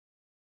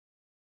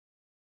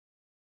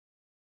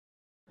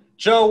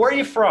Joe, where are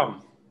you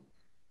from?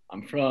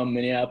 I'm from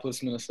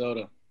Minneapolis,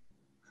 Minnesota.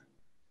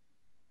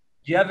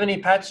 Do you have any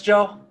pets,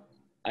 Joe?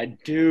 I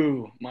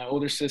do. My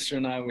older sister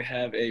and I, we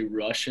have a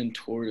Russian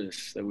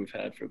tortoise that we've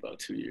had for about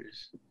 2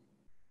 years.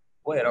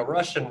 Wait, a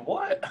Russian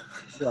what?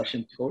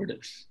 Russian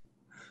tortoise.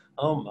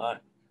 Oh my,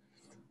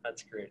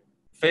 that's great.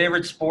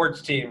 Favorite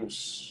sports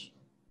teams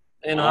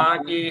in Uh,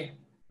 hockey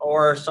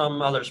or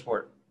some other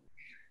sport?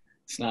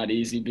 it's not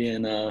easy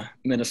being a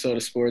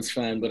Minnesota sports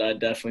fan, but I'd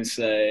definitely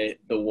say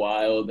the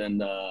Wild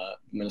and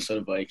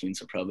Minnesota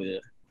Vikings are probably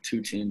the two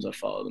teams I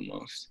follow the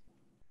most.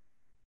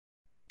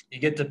 You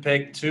get to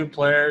pick two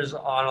players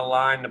on a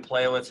line to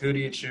play with. Who do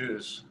you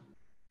choose?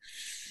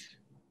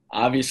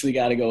 Obviously,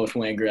 got to go with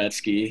Wayne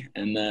Gretzky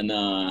and then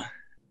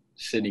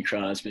Sidney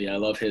Crosby. I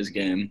love his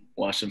game.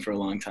 Watched him for a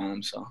long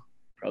time, so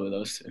probably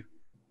those two.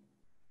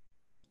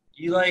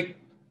 You like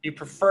you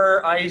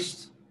prefer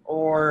iced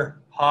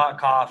or hot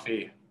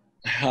coffee?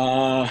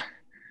 I'm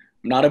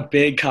not a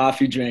big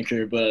coffee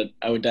drinker, but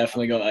I would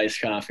definitely go iced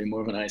coffee.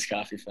 More of an iced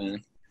coffee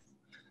fan.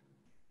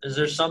 Is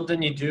there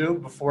something you do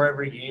before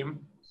every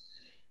game?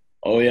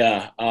 Oh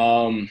yeah,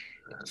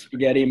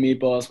 spaghetti and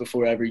meatballs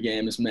before every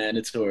game is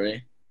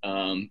mandatory.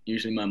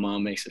 Usually my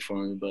mom makes it for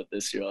me, but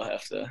this year I'll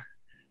have to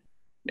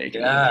make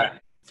it myself.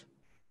 Yeah.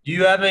 Do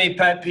you have any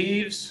pet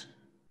peeves?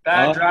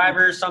 Bad Uh,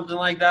 drivers, something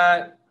like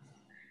that?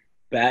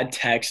 Bad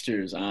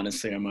texters,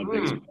 honestly, are my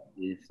biggest Hmm. pet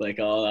peeve. Like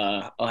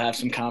I'll have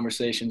some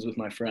conversations with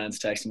my friends,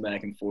 texting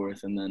back and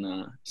forth, and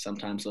then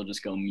sometimes they'll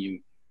just go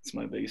mute. It's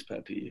my biggest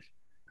pet peeve.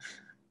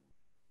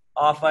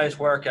 Off ice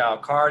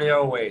workout,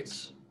 cardio,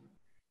 weights.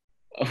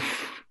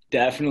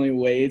 Definitely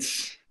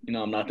weights.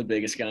 I'm not the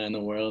biggest guy in the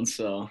world,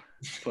 so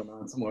putting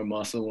on some more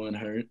muscle wouldn't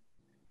hurt.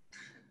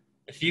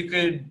 If you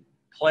could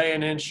play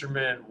an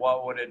instrument,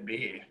 what would it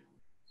be?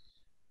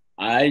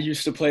 I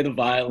used to play the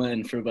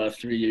violin for about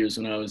 3 years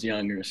when I was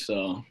younger,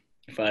 so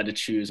if I had to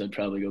choose, I'd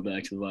probably go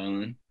back to the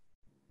violin.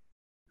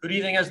 Who do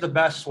you think has the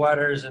best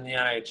sweaters in the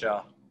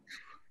NHL?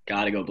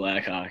 Gotta go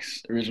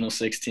Blackhawks. Original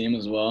six team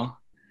as well.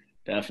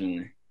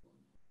 Definitely.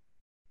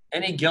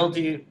 Any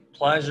guilty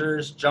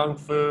pleasures, junk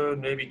food,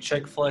 maybe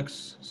chick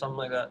flicks, something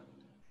like that?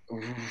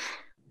 Oof.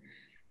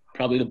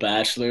 Probably The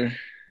Bachelor.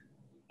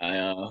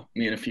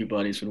 Me and a few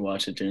buddies would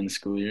watch it during the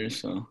school year,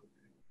 so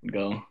I'd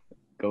go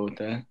with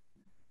that.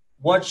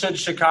 What should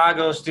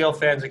Chicago Steel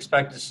fans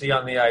expect to see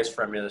on the ice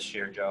from you this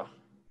year, Joe?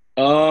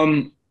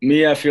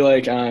 Me, I feel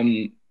like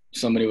I'm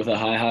somebody with a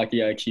high hockey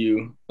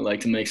IQ. I like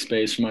to make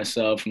space for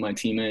myself and my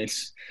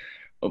teammates,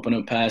 open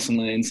up passing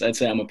lanes. I'd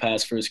say I'm a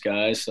pass first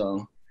guy,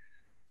 so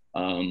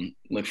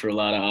look for a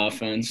lot of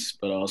offense,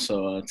 but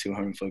also a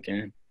 200-foot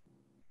game.